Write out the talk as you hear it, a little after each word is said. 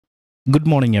Good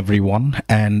morning everyone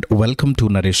and welcome to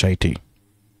NareshIT.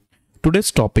 Today's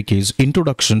topic is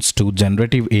Introductions to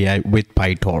Generative AI with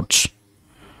PyTorch.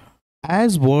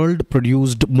 As world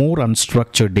produced more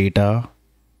unstructured data,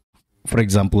 for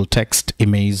example text,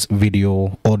 image,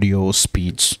 video, audio,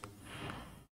 speech.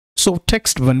 So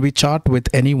text, when we chat with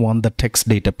anyone, the text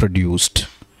data produced.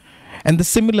 And the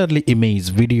similarly image,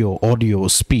 video, audio,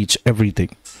 speech, everything.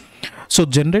 So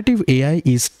generative AI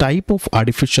is type of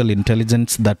artificial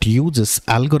intelligence that uses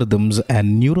algorithms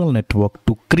and neural network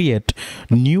to create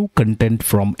new content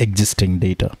from existing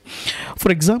data. For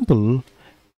example,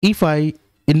 if I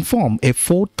inform a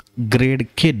 4th grade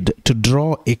kid to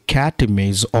draw a cat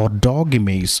image or dog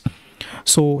image,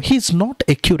 so he's not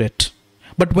accurate.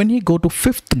 But when he go to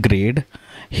 5th grade,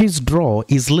 his draw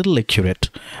is little accurate.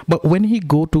 But when he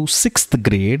go to 6th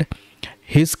grade,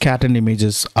 his cat and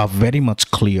images are very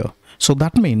much clear. So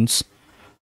that means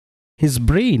his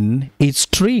brain is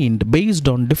trained based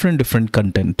on different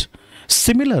content.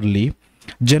 Similarly,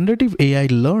 generative AI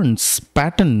learns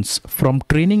patterns from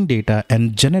training data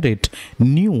and generate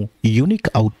new unique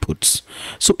outputs.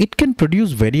 So it can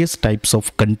produce various types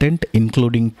of content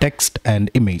including text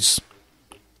and image.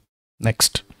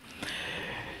 Next.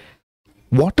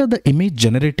 What are the image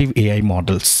generative AI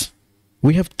models?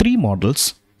 We have 3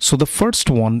 models. So the first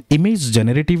one, image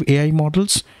generative AI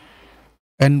models.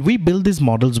 And we build these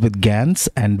models with GANs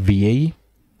and VA.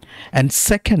 And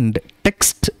second,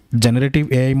 text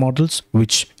generative AI models,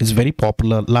 which is very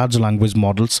popular, large language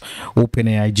models,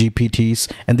 OpenAI,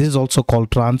 GPTs, and this is also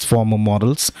called transformer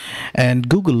models. And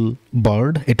Google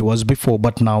Bird, it was before,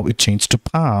 but now it changed to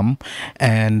Palm,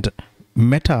 and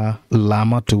Meta,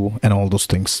 Llama 2, and all those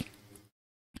things.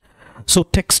 So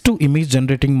text to image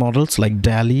generating models like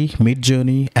DALL-E,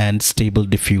 Midjourney, and Stable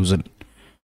Diffusion.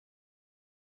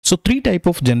 So 3 type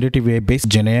of generative AI based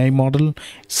Gen AI model,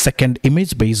 second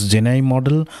image based Gen AI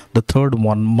model, the third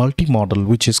one multi-model,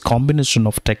 which is combination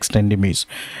of text and image.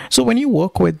 So when you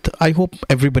work with, I hope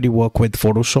everybody work with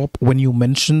Photoshop, when you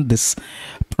mention this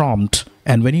prompt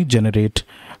and when you generate,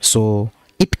 so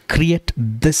it create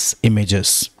this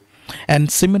images.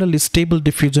 And similarly Stable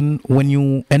Diffusion, when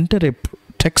you enter a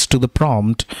text to the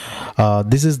prompt,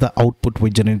 this is the output we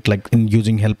generate, like in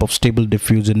using help of Stable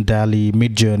Diffusion, DALL-E,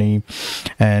 Midjourney,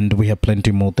 and we have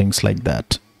plenty more things like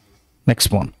that.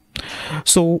 Next one.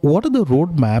 So what are the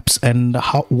roadmaps and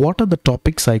what are the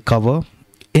topics I cover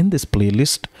in this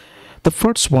playlist? The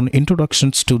first one,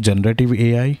 introductions to generative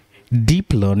AI,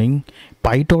 deep learning,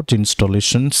 PyTorch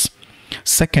installations.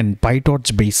 Second,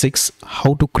 PyTorch basics,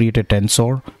 how to create a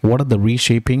tensor, what are the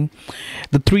reshaping.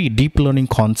 The 3, deep learning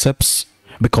concepts,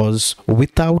 because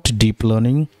without deep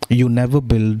learning you never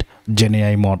build Gen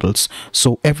AI models.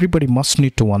 So everybody must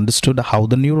need to understand how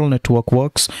the neural network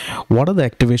works, what are the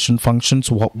activation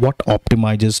functions, what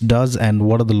optimizes does, and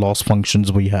what are the loss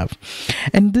functions we have.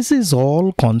 And this is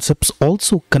all concepts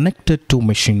also connected to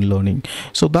machine learning.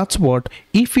 So that's what,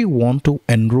 if you want to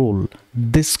enroll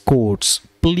this course,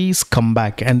 please come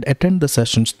back and attend the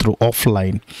sessions through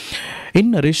offline.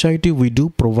 In NareshIT we do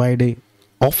provide a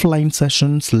offline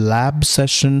sessions, lab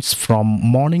sessions from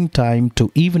morning time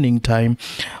to evening time,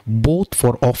 both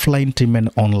for offline team and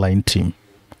online team.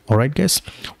 Alright guys,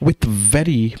 with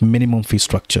very minimum fee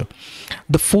structure.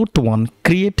 The 4th one,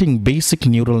 creating basic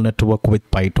neural network with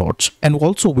PyTorch. And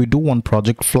also we do one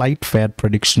project, flight fare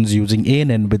predictions using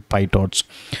ANN with PyTorch.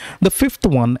 The 5th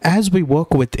one, as we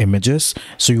work with images,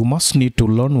 so you must need to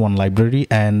learn one library,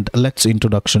 and let's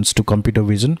introductions to computer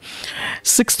vision.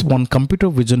 6th one, computer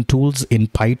vision tools in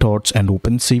PyTorch and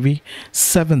OpenCV.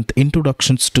 7th,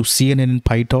 introductions to CNN in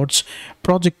PyTorch.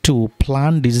 Project 2,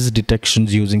 plant disease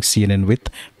detections using CNN with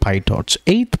PyTorch.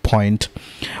 8th point,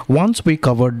 once we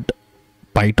covered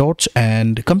PyTorch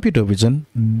and computer vision,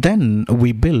 then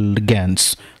we build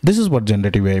GANs. This is what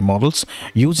generative AI models.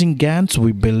 Using GANs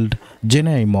we build Gen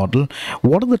AI model.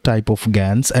 What are the type of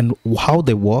GANs and how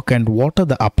they work and what are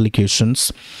the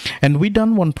applications. And we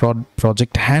done one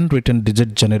project, handwritten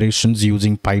digit generations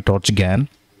using PyTorch GAN.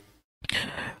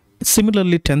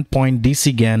 Similarly, 10th point,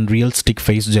 DC GAN, realistic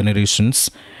face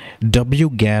generations. W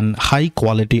GAN, high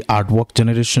quality artwork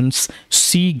generations.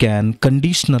 C GAN,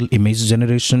 conditional image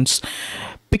generations.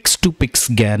 Pix to Pix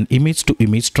GAN, image to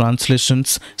image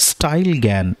translations. Style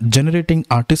GAN, generating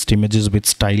artist images with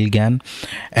Style GAN.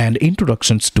 And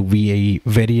introductions to VAE,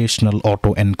 variational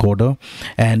auto encoder,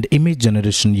 and image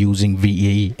generation using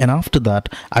VAE. And after that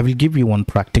I will give you one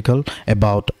practical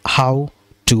about how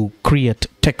to create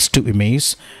text to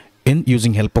image in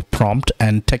using help of prompt,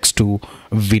 and text to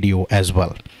video as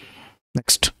well.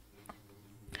 Next,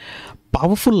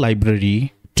 powerful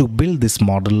library to build this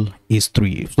model is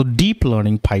 3. So deep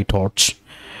learning PyTorch,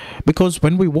 Because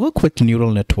when we work with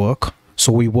neural network,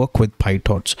 so we work with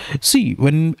PyTorch. See,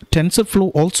 when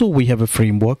TensorFlow also we have a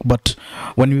framework, but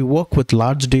when we work with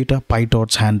large data,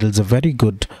 PyTorch handles a very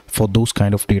good for those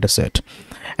kind of data set.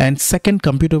 And second,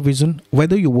 computer vision,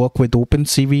 whether you work with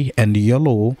OpenCV and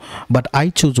YOLO, but I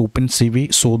choose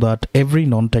OpenCV so that every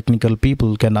non-technical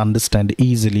people can understand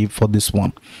easily for this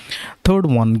one. Third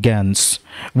one, GANs.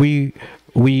 We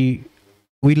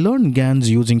learn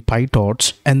GANs using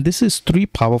PyTorch, and this is 3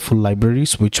 powerful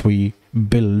libraries which we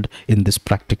build in this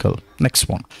practical. Next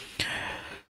one.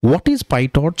 What is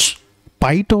PyTorch?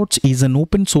 PyTorch is an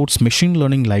open source machine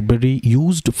learning library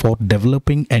used for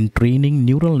developing and training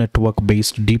neural network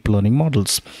based deep learning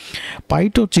models.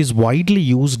 PyTorch is widely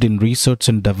used in research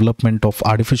and development of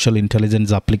artificial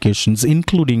intelligence applications,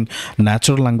 including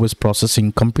natural language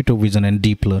processing, computer vision, and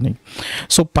deep learning.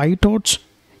 So PyTorch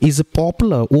is a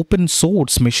popular open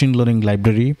source machine learning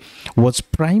library, was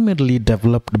primarily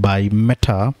developed by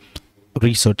Meta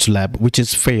Research Lab, which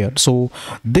is FAIR. So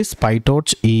this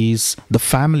PyTorch is the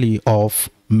family of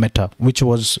Meta, which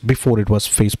was before it was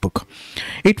Facebook.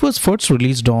 It was first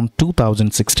released on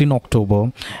 2016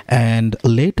 October, and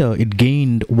later it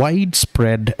gained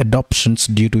widespread adoptions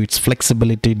due to its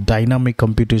flexibility, dynamic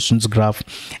computations graph,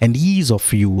 and ease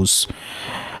of use.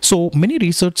 So many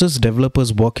researchers,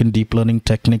 developers work in deep learning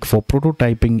technique for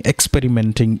prototyping,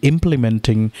 experimenting,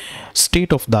 implementing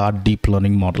state-of-the-art deep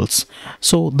learning models.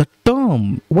 So the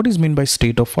term, what is meant by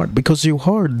state-of-art? Because you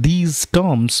heard these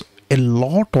terms a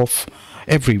lot of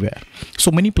everywhere. So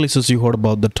many places you heard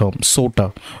about the term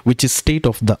SOTA, which is state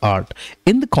of the art.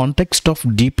 In the context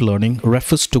of deep learning,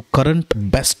 refers to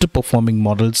current best performing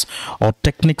models or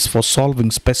techniques for solving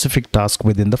specific tasks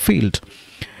within the field.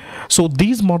 So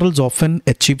these models often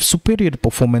achieve superior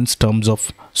performance terms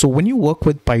of, so when you work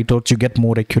with PyTorch, you get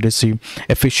more accuracy,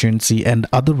 efficiency, and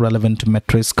other relevant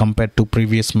metrics compared to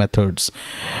previous methods.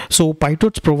 So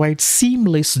PyTorch provides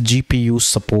seamless GPU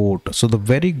support. So the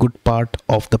very good part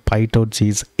of the PyTorch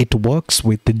is it works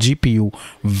with the GPU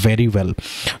very well.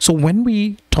 So when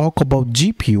we talk about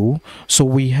GPU, so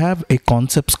we have a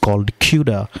concepts called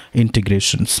CUDA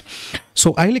integrations.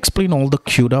 So I'll explain all the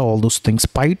CUDA, all those things.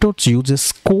 PyTorch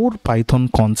uses core Python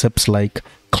concepts like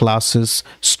classes,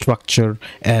 structure,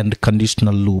 and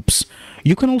conditional loops.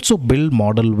 You can also build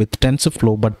model with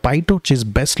TensorFlow, but PyTorch is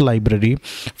best library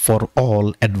for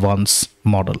all advanced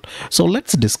model. So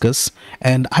let's discuss,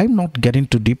 and I'm not getting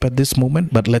too deep at this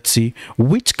moment, but let's see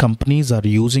which companies are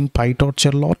using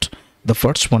PyTorch a lot. The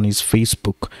first one is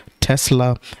Facebook,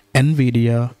 Tesla,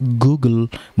 Nvidia, Google,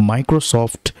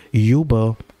 Microsoft,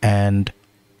 Uber, and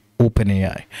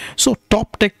OpenAI. So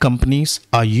top tech companies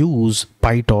are use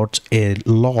PyTorch a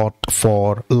lot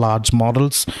for large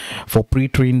models, for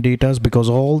pre-trained data, because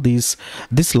all this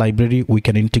library we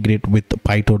can integrate with the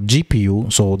PyTorch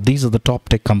GPU. So these are the top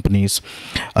tech companies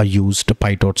used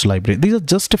PyTorch library. These are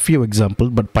just a few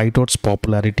examples, but PyTorch's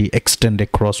popularity extend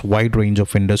across wide range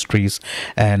of industries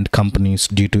and companies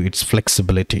due to its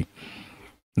flexibility.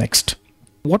 Next,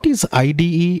 what is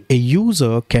IDE? A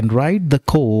user can write the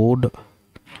code.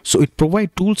 So it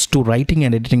provides tools to writing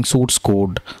and editing source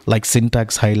code like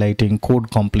syntax highlighting,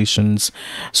 code completions.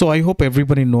 So I hope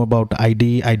everybody know about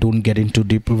IDE. I don't get into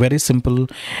deep. Very simple.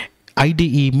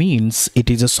 IDE means it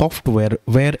is a software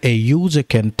where a user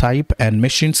can type and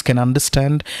machines can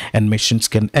understand and machines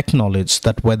can acknowledge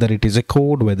that whether it is a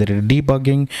code, whether it is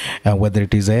debugging, whether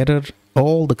it is error,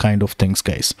 all the kind of things,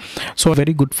 guys. So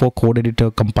very good for code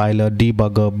editor, compiler,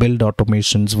 debugger, build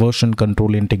automations, version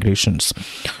control integrations.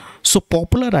 So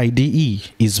popular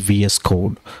IDE is VS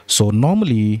Code. So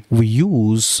normally we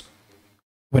use,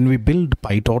 when we build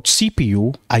PyTorch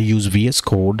CPU, I use VS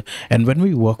Code, and when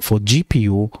we work for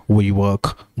GPU, we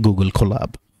work Google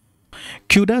Colab.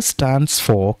 CUDA stands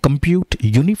for Compute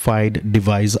Unified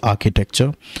Device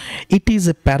Architecture. It is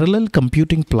a parallel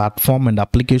computing platform and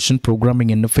application programming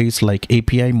interface like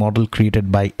API model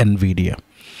created by NVIDIA.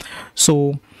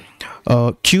 So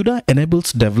CUDA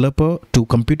enables developer to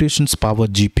computations power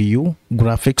GPU,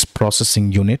 graphics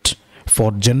processing unit,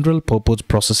 for general purpose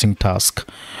processing task.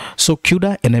 So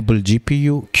CUDA enable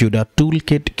GPU, CUDA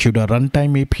toolkit, CUDA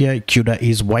runtime API. CUDA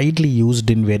is widely used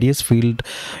in various fields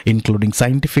including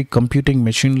scientific computing,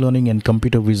 machine learning, and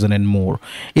computer vision, and more.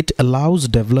 It allows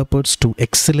developers to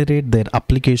accelerate their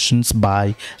applications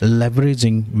by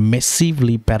leveraging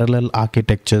massively parallel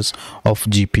architectures of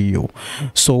GPU.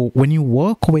 So when you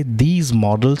work with these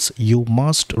models, you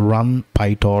must run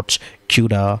PyTorch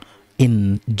CUDA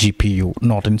in GPU,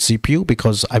 not in CPU,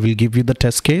 because I will give you the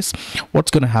test case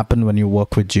what's going to happen when you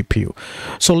work with GPU.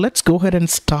 So let's go ahead and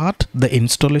start the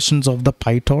installations of the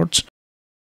PyTorch.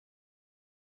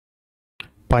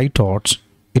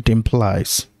 it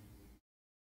implies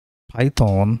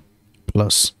Python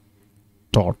plus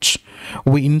Torch.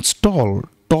 We install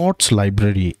Torch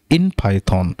library in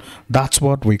Python. That's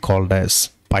what we called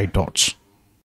as PyTorch.